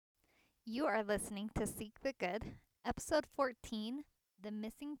You are listening to Seek the Good, episode 14, The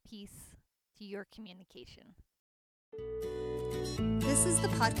Missing Piece to Your Communication. This is the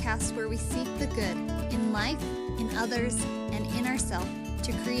podcast where we seek the good in life, in others, and in ourselves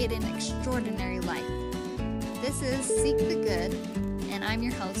to create an extraordinary life. This is Seek the Good, and I'm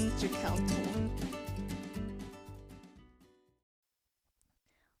your host, Jaquel Toole.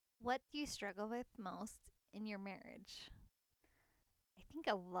 What do you struggle with most in your marriage? I think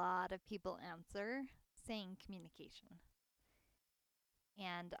a lot of people answer saying communication.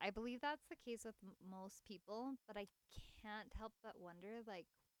 And I believe that's the case with most people, but I can't help but wonder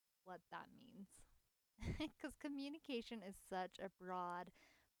what that means. Because communication is such a broad,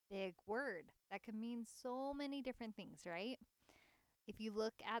 big word that can mean so many different things, right? If you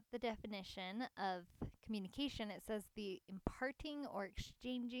look at the definition of communication, it says the imparting or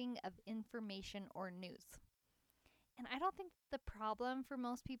exchanging of information or news. And I don't think the problem for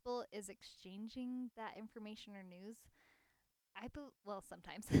most people is exchanging that information or news. Well,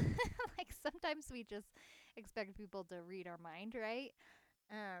 sometimes. Sometimes we just expect people to read our mind, right?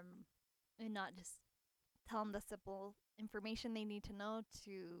 And not just tell them the simple information they need to know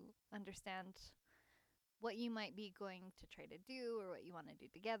to understand what you might be going to try to do or what you want to do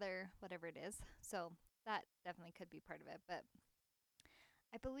together, whatever it is. So that definitely could be part of it. But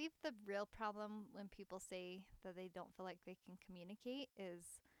I believe the real problem when people say that they don't feel like they can communicate is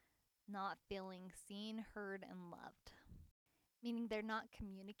not feeling seen, heard, and loved. Meaning they're not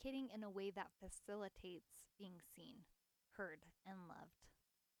communicating in a way that facilitates being seen, heard, and loved.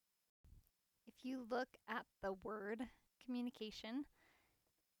 If you look at the word communication,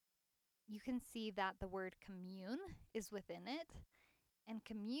 you can see that the word commune is within it. And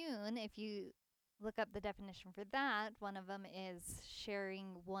commune, if you look up the definition for that, one of them is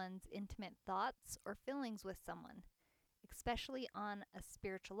sharing one's intimate thoughts or feelings with someone, especially on a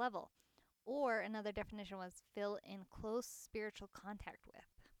spiritual level. Or another definition was feel in close spiritual contact with.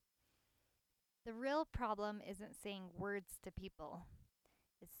 The real problem isn't saying words to people,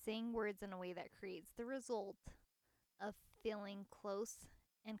 it's saying words in a way that creates the result of feeling close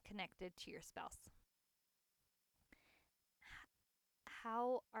and connected to your spouse.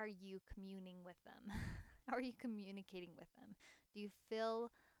 How are you communing with them? How are you communicating with them? Do you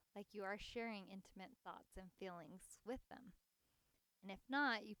feel like you are sharing intimate thoughts and feelings with them? And if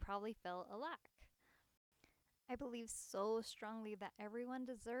not, you probably feel a lack. I believe so strongly that everyone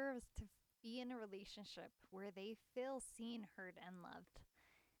deserves to be in a relationship where they feel seen, heard, and loved.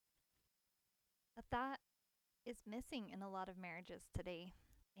 But that is missing in a lot of marriages today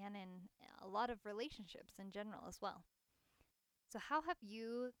and in a lot of relationships in general as well. So how have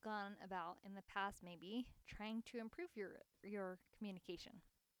you gone about in the past maybe trying to improve your communication?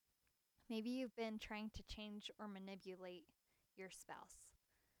 Maybe you've been trying to change or manipulate your spouse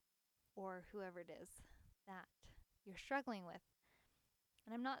or whoever it is that you're struggling with.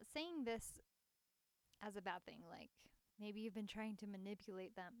 And I'm not saying this as a bad thing, like maybe you've been trying to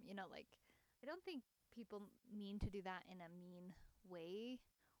manipulate them, I don't think people mean to do that in a mean way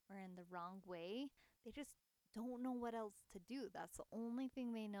or in the wrong way. They just don't know what else to do. That's the only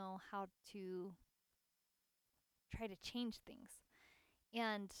thing they know, how to try to change things.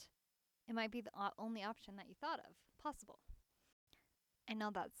 And it might be the only option that you thought of possible. I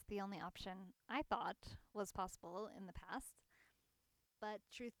know that's the only option I thought was possible in the past, but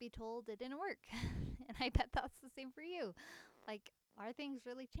truth be told, it didn't work. And I bet that's the same for you. Like, are things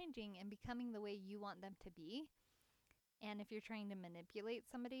really changing and becoming the way you want them to be? And if you're trying to manipulate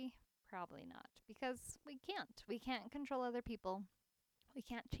somebody, probably not, because we can't. We can't control other people. We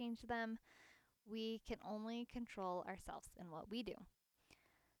can't change them. We can only control ourselves and what we do.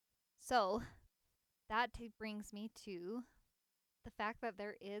 So that brings me to the fact that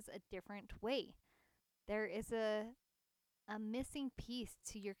there is a different way. There is a missing piece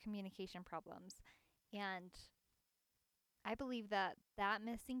to your communication problems. And I believe that that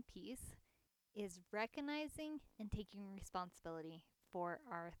missing piece is recognizing and taking responsibility for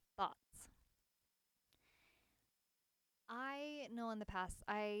our thoughts. I know in the past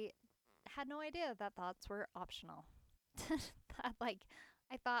I had no idea that thoughts were optional.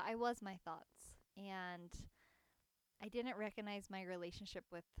 I thought I was my thoughts, and I didn't recognize my relationship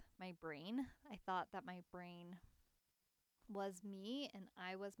with my brain. I thought that my brain was me and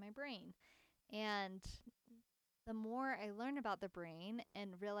I was my brain. And the more I learn about the brain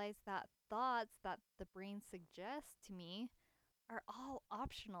and realize that thoughts that the brain suggests to me are all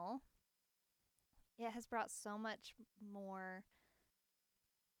optional, it has brought so much more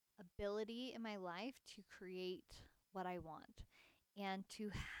ability in my life to create what I want and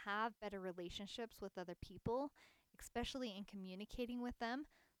to have better relationships with other people, especially in communicating with them,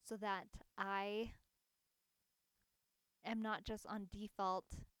 so that I am not just on default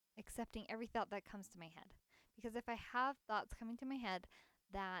accepting every thought that comes to my head. Because if I have thoughts coming to my head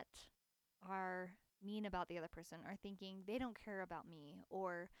that are mean about the other person, or thinking they don't care about me,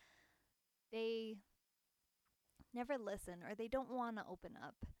 or they never listen, or they don't want to open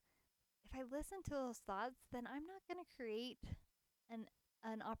up, if I listen to those thoughts, then I'm not going to create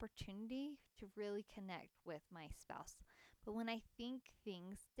an opportunity to really connect with my spouse. But when I think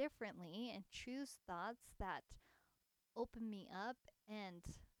things differently and choose thoughts that open me up and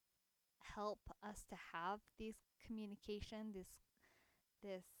help us to have these communication,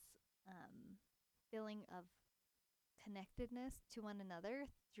 this feeling of connectedness to one another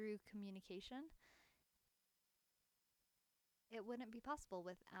through communication, it wouldn't be possible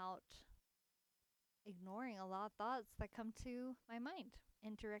without ignoring a lot of thoughts that come to my mind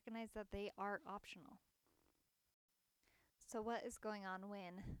and to recognize that they are optional. So, what is going on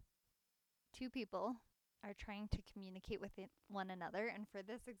when two people are trying to communicate with one another? And for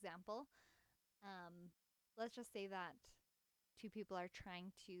this example, let's just say that two people are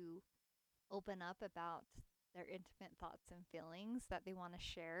trying to open up about their intimate thoughts and feelings that they want to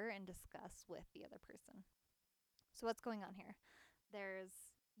share and discuss with the other person. So, what's going on here? There's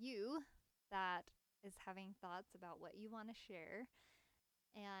you that is having thoughts about what you want to share,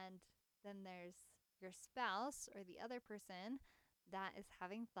 and then there's your spouse or the other person that is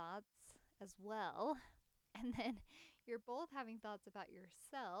having thoughts as well. And then you're both having thoughts about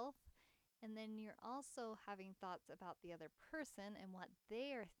yourself. And then you're also having thoughts about the other person and what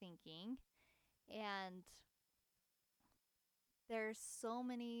they are thinking. And there's so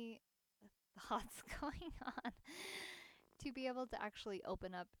many thoughts going on. To be able to actually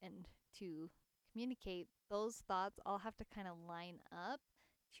open up and to communicate, those thoughts all have to kind of line up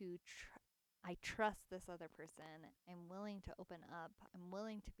to I trust this other person. I'm willing to open up. I'm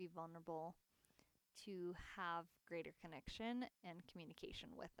willing to be vulnerable to have greater connection and communication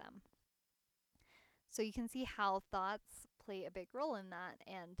with them. So you can see how thoughts play a big role in that.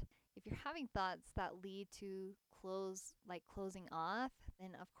 And if you're having thoughts that lead to closing off,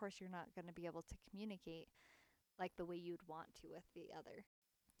 then of course you're not going to be able to communicate like the way you'd want to with the other.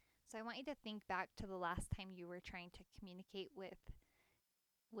 So I want you to think back to the last time you were trying to communicate with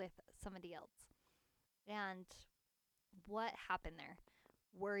somebody else. And what happened there?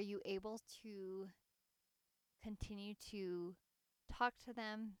 Were you able to continue to talk to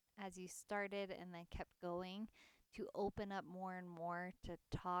them as you started and then kept going, to open up more and more to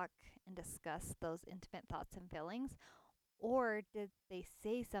talk and discuss those intimate thoughts and feelings? Or did they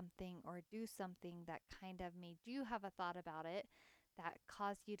say something or do something that kind of made you have a thought about it that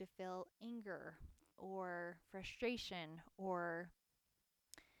caused you to feel anger or frustration or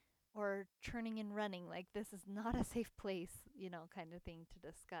turning and running, like this is not a safe place, kind of thing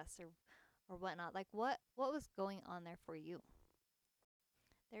to discuss or whatnot? Like what was going on there for you?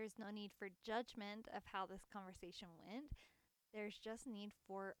 There's no need for judgment of how this conversation went. There's just need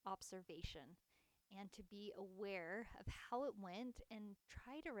for observation and to be aware of how it went and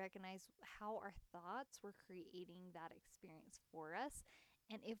try to recognize how our thoughts were creating that experience for us.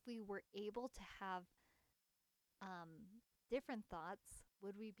 And if we were able to have different thoughts,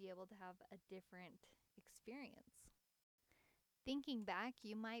 would we be able to have a different experience? Thinking back,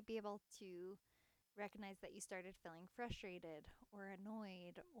 you might be able to recognize that you started feeling frustrated or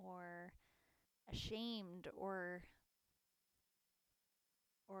annoyed or ashamed or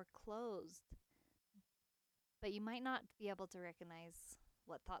closed, but you might not be able to recognize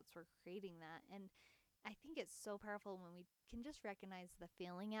what thoughts were creating that. And I think it's so powerful when we can just recognize the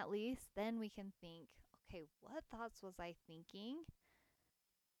feeling at least. Then we can think, okay, what thoughts was I thinking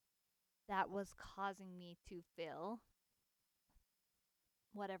that was causing me to feel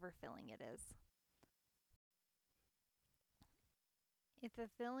whatever feeling it is? If the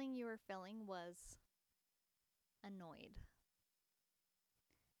feeling you were feeling was annoyed,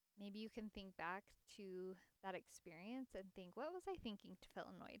 maybe you can think back to that experience and think, what was I thinking to feel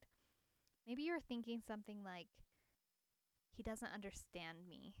annoyed? Maybe you're thinking something like, he doesn't understand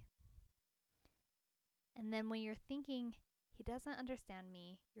me. And then when you're thinking, he doesn't understand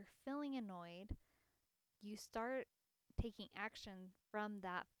me, you're feeling annoyed, you start taking action from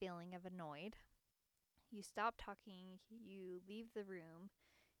that feeling of annoyed. You stop talking, you leave the room,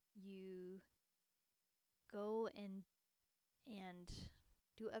 you go and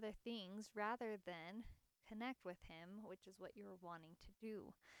do other things rather than connect with him, which is what you're wanting to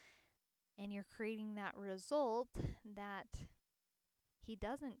do. And you're creating that result that he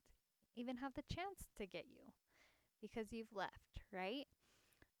doesn't even have the chance to get you because you've left, right?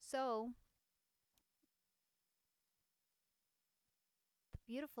 So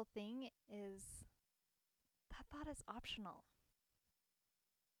beautiful thing is that thought is optional,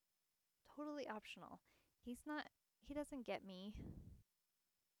 totally optional. He doesn't get me.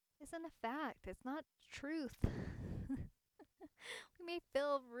 Isn't a fact. It's not truth. We may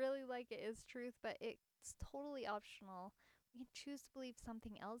feel really like it is truth, but it's totally optional. We can choose to believe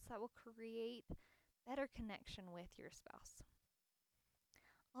something else that will create better connection with your spouse.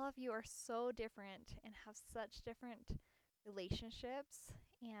 All of you are so different and have such different relationships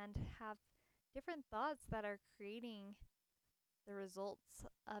and have different thoughts that are creating the results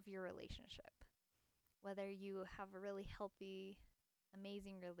of your relationship. Whether you have a really healthy,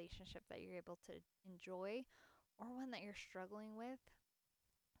 amazing relationship that you're able to enjoy or one that you're struggling with,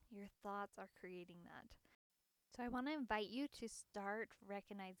 your thoughts are creating that. So I want to invite you to start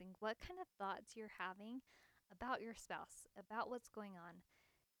recognizing what kind of thoughts you're having about your spouse, about what's going on,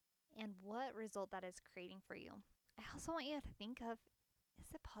 and what result that is creating for you. I also want you to think of,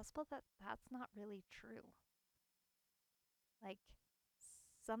 is it possible that that's not really true? Like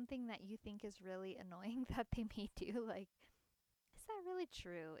something that you think is really annoying that they may do, like, is that really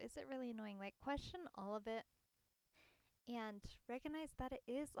true? Is it really annoying? Like, question all of it and recognize that it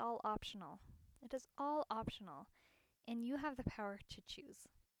is all optional. It is all optional, and you have the power to choose.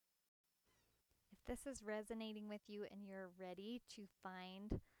 If this is resonating with you and you're ready to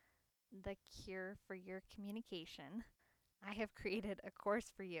find the cure for your communication, I have created a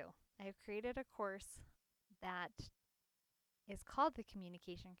course for you. I have created a course that is called the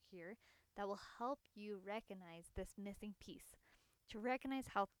Communication Cure that will help you recognize this missing piece, to recognize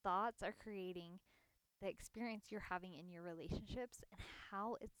how thoughts are creating the experience you're having in your relationships and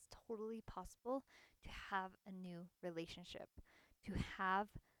how it's totally possible to have a new relationship, to have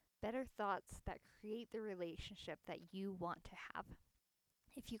better thoughts that create the relationship that you want to have.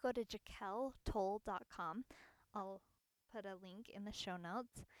 If you go to jaqueltoll.com, I'll put a link in the show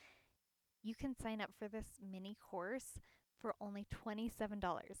notes. You can sign up for this mini course for only $27.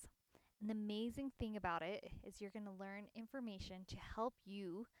 And the amazing thing about it is you're going to learn information to help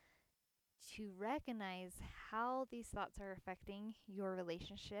you to recognize how these thoughts are affecting your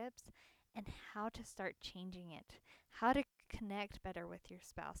relationships and how to start changing it, how to connect better with your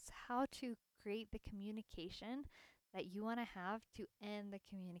spouse, how to create the communication that you want to have to end the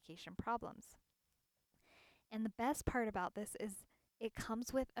communication problems. And the best part about this is it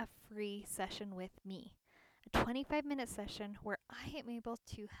comes with a free session with me, a 25-minute session where I am able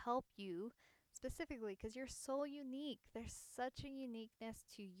to help you specifically because you're so unique. There's such a uniqueness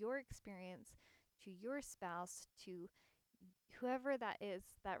to your experience, to your spouse, to whoever that is,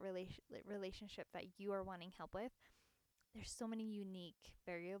 that relationship that you are wanting help with. There's so many unique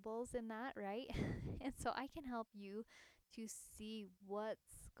variables in that, right? And so I can help you to see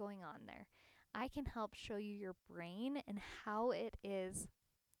what's going on there. I can help show you your brain and how it is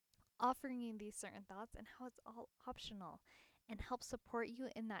offering you these certain thoughts and how it's all optional, and help support you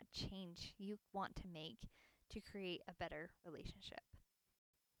in that change you want to make to create a better relationship.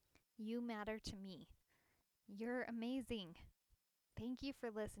 You matter to me. You're amazing. Thank you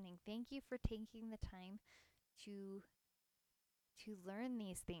for listening. Thank you for taking the time to learn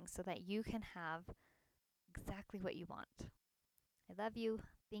these things so that you can have exactly what you want. I love you.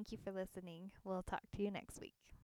 Thank you for listening. We'll talk to you next week.